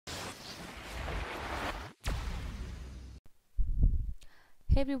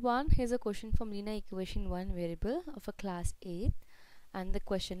Hey everyone, here's a question from linear equation 1 variable of a class 8, and the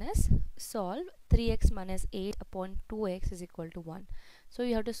question is solve 3x minus 8 upon 2x is equal to 1. So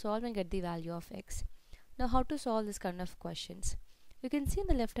you have to solve and get the value of x. Now how to solve this kind of questions? You can see on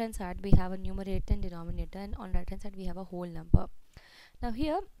the left hand side we have a numerator and denominator, and on the right hand side we have a whole number. Now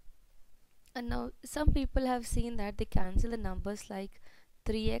here, and now some people have seen that they cancel the numbers like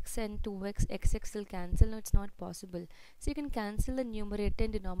 3x and 2x, xx will cancel. No, it's not possible. So you can cancel the numerator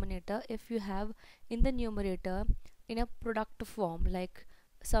and denominator if you have in the numerator in a product form, like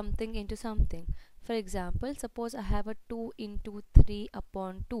something into something. For example, suppose I have a 2 into 3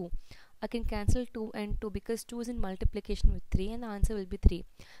 upon 2. I can cancel 2 and 2 because 2 is in multiplication with 3 and the answer will be 3.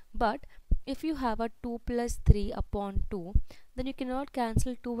 But if you have a 2 plus 3 upon 2, then you cannot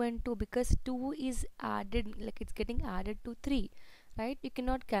cancel 2 and 2 because 2 is added, like it's getting added to 3, right? You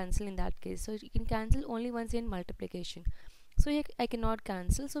cannot cancel in that case. So you can cancel only once in multiplication. So here I cannot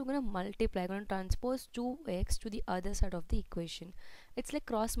cancel, so I'm going to multiply. I'm going to transpose 2x to the other side of the equation. It's like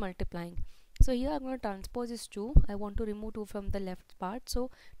cross multiplying. So here I'm going to transpose is 2. I want to remove 2 from the left part.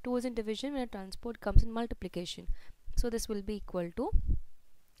 So 2 is in division, when a transpose comes in multiplication. So this will be equal to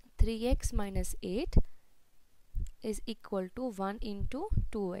 3x minus 8 is equal to 1 into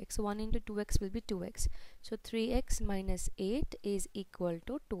 2x. So 1 into 2x will be 2x. So 3x minus 8 is equal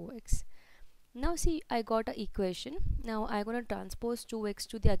to 2x. Now see, I got an equation. Now I'm going to transpose 2x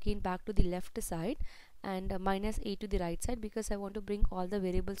to the again back to the left side, and minus 8 to the right side, because I want to bring all the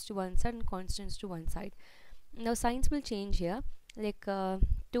variables to one side and constants to one side. Now signs will change here, like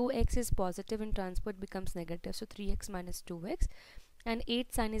 2x is positive and transpose becomes negative, so 3x minus 2x, and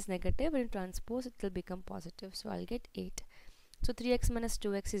 8 sign is negative, and transpose it will become positive, so I'll get 8. So 3x minus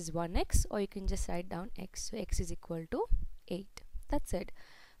 2x is 1x, or you can just write down x. So x is equal to 8. That's it.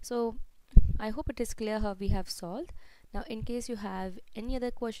 So I hope it is clear how we have solved. Now in case you have any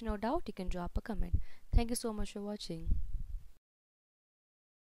other question or doubt, you can drop a comment. Thank you so much for watching.